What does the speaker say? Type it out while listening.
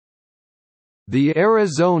The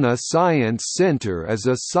Arizona Science Center is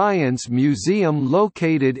a science museum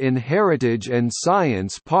located in Heritage and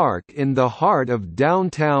Science Park in the heart of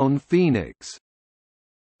downtown Phoenix.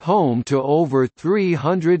 Home to over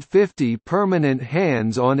 350 permanent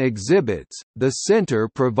hands-on exhibits, the center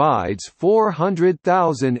provides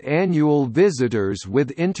 400,000 annual visitors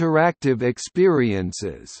with interactive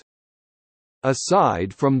experiences.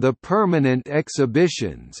 Aside from the permanent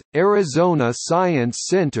exhibitions, Arizona Science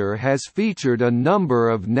Center has featured a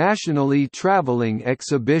number of nationally traveling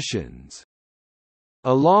exhibitions.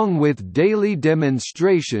 Along with daily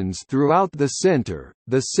demonstrations throughout the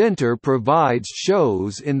center provides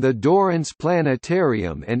shows in the Dorrance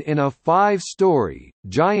Planetarium and in a 5-story,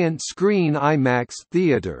 giant-screen IMAX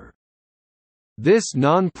theater. This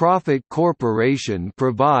nonprofit corporation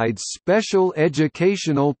provides special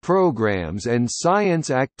educational programs and science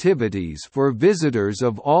activities for visitors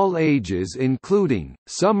of all ages, including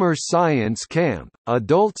Summer Science Camp,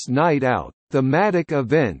 Adults Night Out, thematic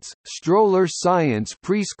events, stroller science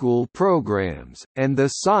preschool programs, and the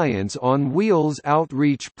Science on Wheels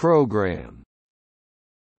outreach program.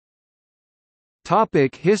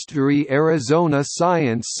 History. Arizona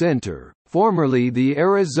Science Center, formerly the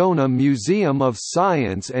Arizona Museum of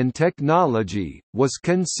Science and Technology, was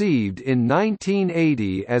conceived in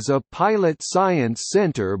 1980 as a pilot science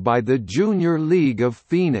center by the Junior League of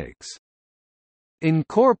Phoenix.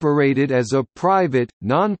 Incorporated as a private,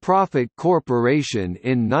 non-profit corporation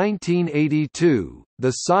in 1982,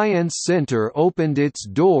 the Science Center opened its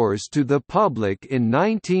doors to the public in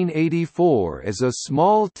 1984 as a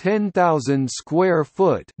small 10,000 square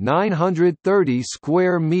foot (930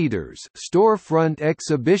 square meters) storefront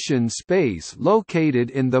exhibition space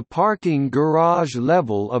located in the parking garage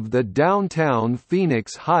level of the downtown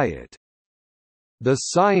Phoenix Hyatt. The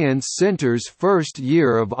Science Center's first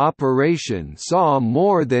year of operation saw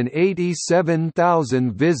more than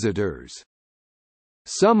 87,000 visitors.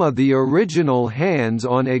 Some of the original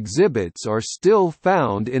hands-on exhibits are still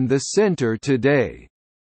found in the center today.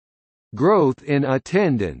 Growth in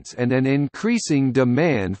attendance and an increasing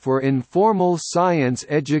demand for informal science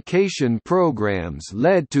education programs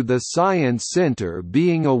led to the Science Center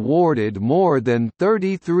being awarded more than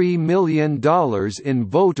 $33 million in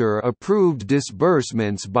voter-approved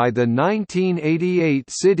disbursements by the 1988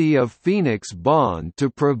 City of Phoenix bond to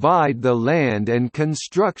provide the land and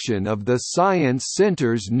construction of the Science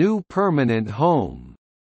Center's new permanent home.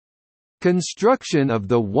 Construction of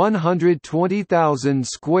the 120,000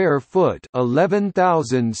 square foot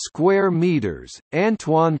 (11,000 square meters)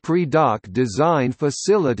 Antoine Predock design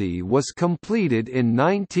facility was completed in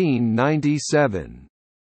 1997.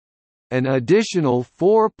 An additional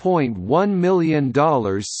 $4.1 million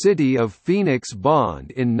City of Phoenix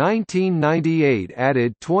bond in 1998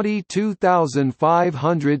 added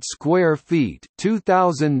 22,500 square feet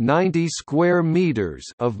 (2,090 square meters)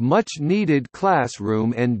 of much-needed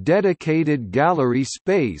classroom and dedicated gallery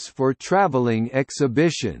space for traveling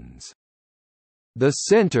exhibitions. The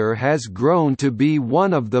center has grown to be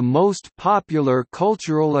one of the most popular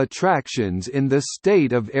cultural attractions in the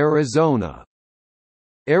state of Arizona.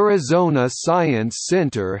 Arizona Science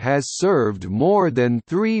Center has served more than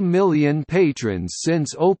 3 million patrons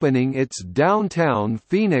since opening its downtown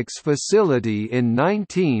Phoenix facility in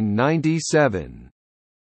 1997.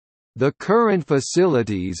 The current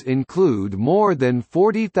facilities include more than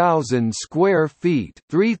 40,000 square feet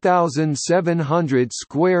 (3,700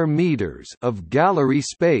 square meters) of gallery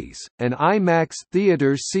space, an IMAX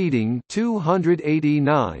theater seating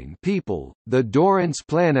 289 people, the Dorrance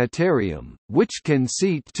Planetarium, which can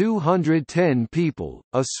seat 210 people,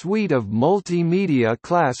 a suite of multimedia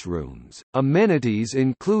classrooms, amenities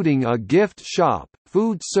including a gift shop,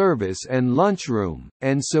 food service and lunchroom,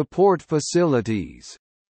 and support facilities.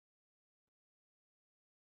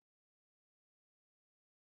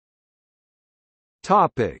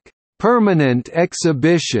 Permanent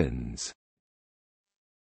exhibitions.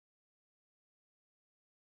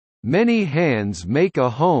 Many Hands Make a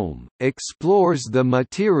Home explores the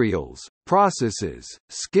materials, processes,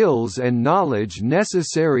 skills and knowledge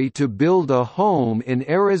necessary to build a home in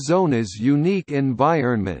Arizona's unique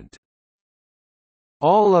environment.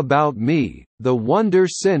 All About Me, the Wonder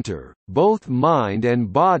Center, both mind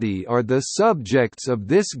and body are the subjects of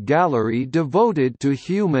this gallery devoted to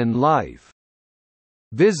human life.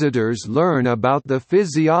 Visitors learn about the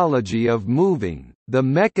physiology of moving, the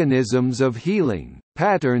mechanisms of healing,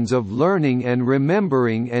 patterns of learning and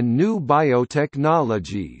remembering and new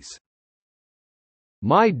biotechnologies.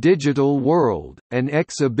 My Digital World, an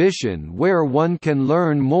exhibition where one can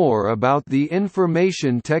learn more about the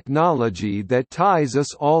information technology that ties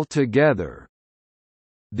us all together.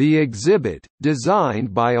 The exhibit,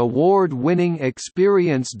 designed by award-winning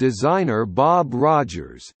experience designer Bob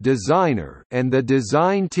Rogers, and the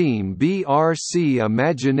design team BRC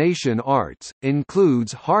Imagination Arts,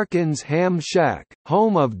 includes Harkins Ham Shack,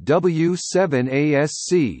 home of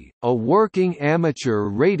W7ASC, a working amateur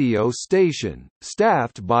radio station,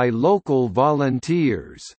 staffed by local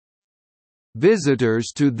volunteers.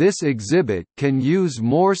 Visitors to this exhibit can use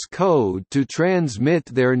Morse code to transmit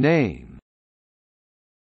their name.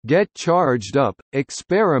 Get charged up,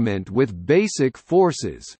 experiment with basic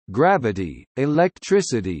forces, gravity,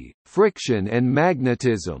 electricity, friction and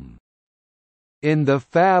magnetism. In the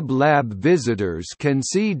Fab Lab, visitors can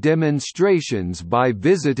see demonstrations by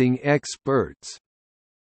visiting experts.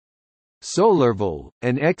 Solarville,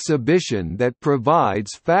 an exhibition that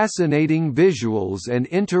provides fascinating visuals and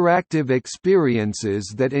interactive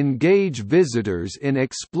experiences that engage visitors in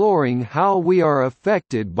exploring how we are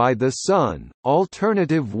affected by the sun,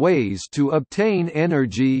 alternative ways to obtain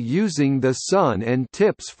energy using the sun and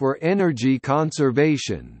tips for energy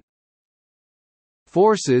conservation.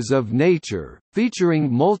 Forces of Nature, featuring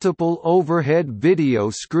multiple overhead video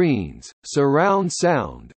screens, surround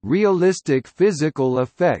sound, realistic physical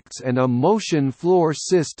effects and a motion floor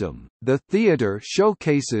system. The theater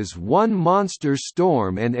showcases one monster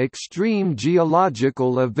storm and extreme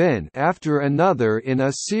geological event after another in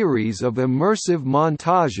a series of immersive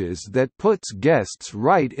montages that puts guests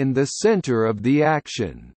right in the center of the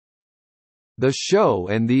action. The show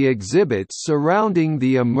and the exhibits surrounding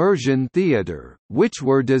the Immersion Theater, which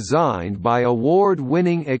were designed by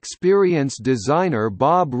award-winning experience designer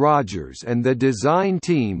Bob Rogers and the design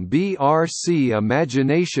team BRC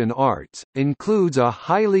Imagination Arts, includes a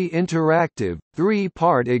highly interactive,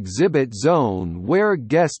 three-part exhibit zone where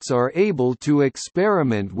guests are able to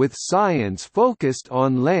experiment with science focused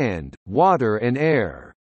on land, water and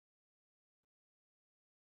air.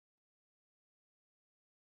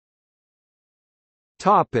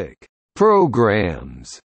 Topic: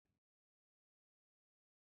 Programs.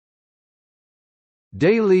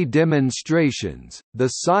 Daily demonstrations. The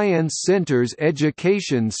Science Center's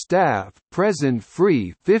education staff present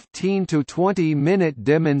free 15 to 20-minute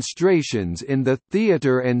demonstrations in the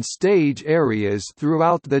theater and stage areas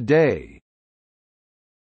throughout the day.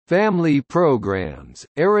 Family programs.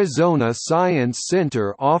 Arizona Science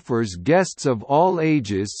Center offers guests of all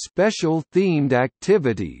ages special themed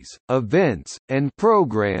activities, events, and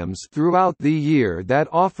programs throughout the year that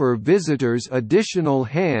offer visitors additional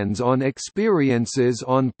hands-on experiences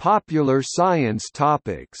on popular science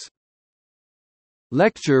topics.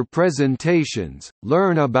 Lecture presentations.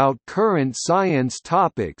 Learn about current science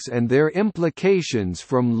topics and their implications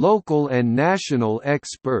from local and national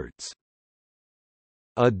experts.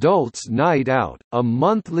 Adults Night Out, a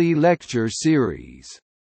monthly lecture series.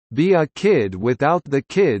 Be a kid without the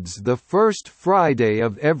kids the first Friday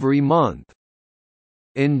of every month.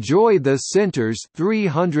 Enjoy the center's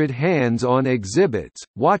 300 hands-on exhibits,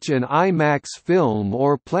 watch an IMAX film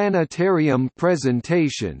or planetarium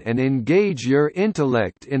presentation and engage your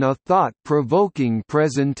intellect in a thought-provoking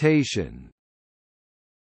presentation.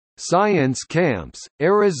 Science camps.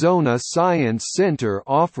 Arizona Science Center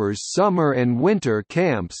offers summer and winter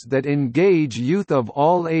camps that engage youth of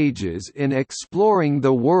all ages in exploring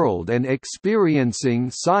the world and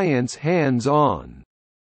experiencing science hands-on.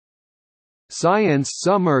 Science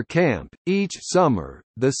Summer Camp. Each summer,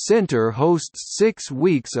 the center hosts 6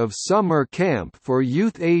 weeks of summer camp for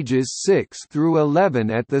youth ages 6 through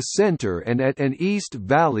 11 at the center and at an East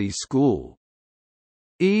Valley school.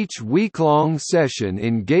 Each week-long session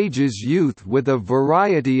engages youth with a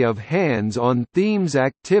variety of hands-on themes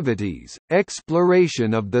activities,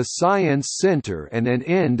 exploration of the Science Center and an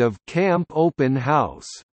end-of-camp open house.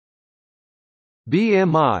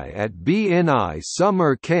 BMI. At BNI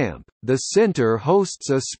Summer Camp, the center hosts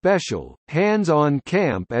a special, hands-on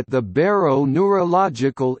camp at the Barrow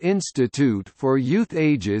Neurological Institute for youth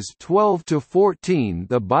ages 12 to 14.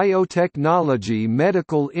 The Biotechnology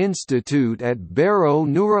Medical Institute at Barrow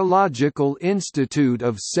Neurological Institute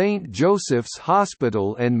of St. Joseph's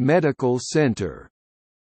Hospital and Medical Center.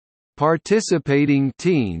 Participating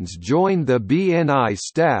teens join the BNI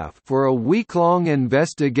staff for a week-long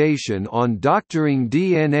investigation on doctoring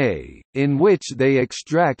DNA, in which they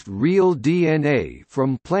extract real DNA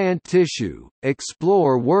from plant tissue,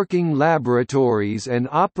 explore working laboratories and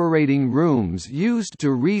operating rooms used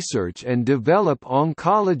to research and develop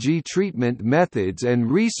oncology treatment methods and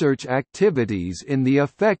research activities in the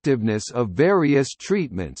effectiveness of various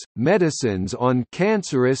treatments, medicines on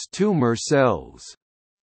cancerous tumor cells.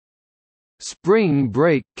 Spring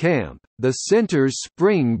Break Camp. The center's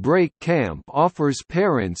Spring Break Camp offers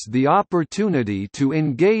parents the opportunity to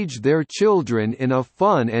engage their children in a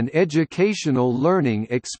fun and educational learning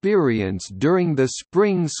experience during the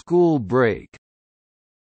spring school break.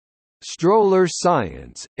 Stroller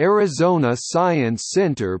Science. Arizona Science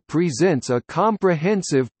Center presents a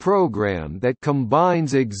comprehensive program that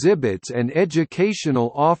combines exhibits and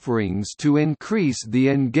educational offerings to increase the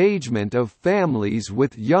engagement of families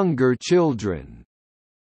with younger children.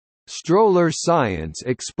 Stroller Science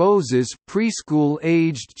exposes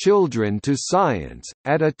preschool-aged children to science,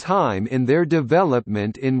 at a time in their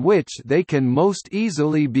development in which they can most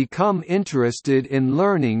easily become interested in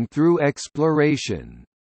learning through exploration.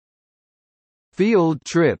 Field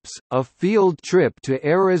Trips. A field trip to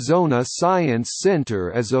Arizona Science Center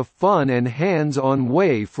is a fun and hands-on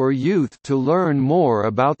way for youth to learn more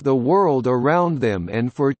about the world around them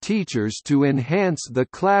and for teachers to enhance the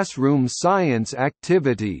classroom science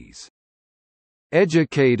activities.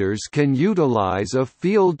 Educators can utilize a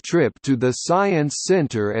field trip to the Science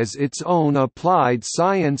Center as its own applied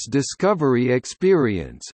science discovery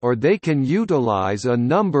experience, or they can utilize a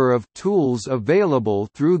number of tools available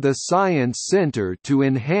through the Science Center to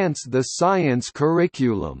enhance the science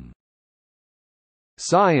curriculum.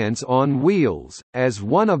 Science on Wheels. As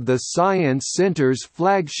one of the Science Center's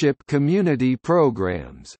flagship community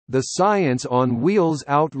programs, the Science on Wheels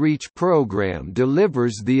outreach program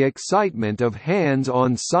delivers the excitement of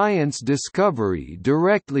hands-on science discovery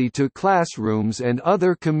directly to classrooms and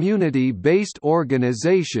other community-based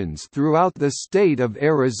organizations throughout the state of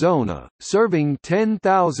Arizona, serving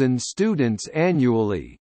 10,000 students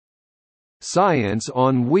annually. Science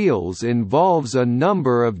on Wheels involves a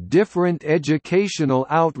number of different educational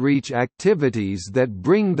outreach activities that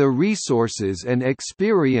bring the resources and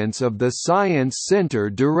experience of the Science Center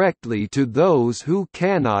directly to those who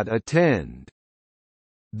cannot attend.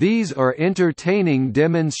 These are entertaining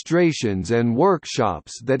demonstrations and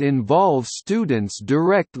workshops that involve students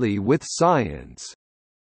directly with science.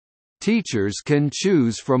 Teachers can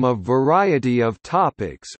choose from a variety of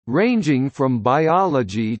topics, ranging from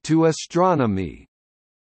biology to astronomy.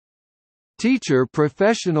 Teacher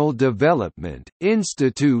Professional Development.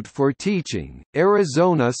 Institute for Teaching.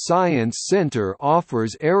 Arizona Science Center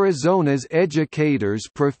offers Arizona's educators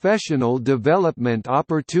professional development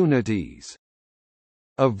opportunities.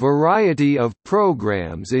 A variety of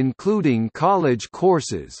programs including college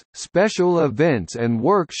courses, special events and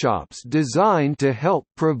workshops designed to help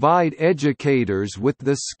provide educators with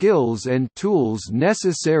the skills and tools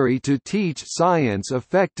necessary to teach science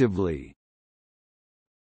effectively.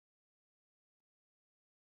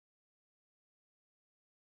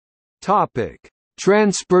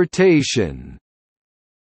 Transportation.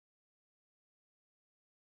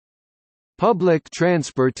 Public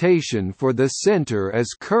transportation for the center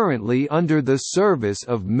is currently under the service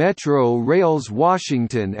of Metro Rail's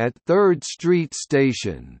Washington at 3rd Street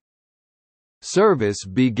Station. Service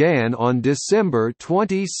began on December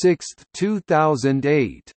 26,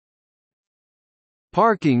 2008.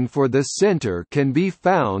 Parking for the center can be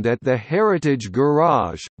found at the Heritage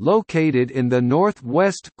Garage, located in the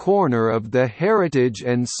northwest corner of the Heritage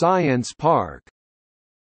and Science Park.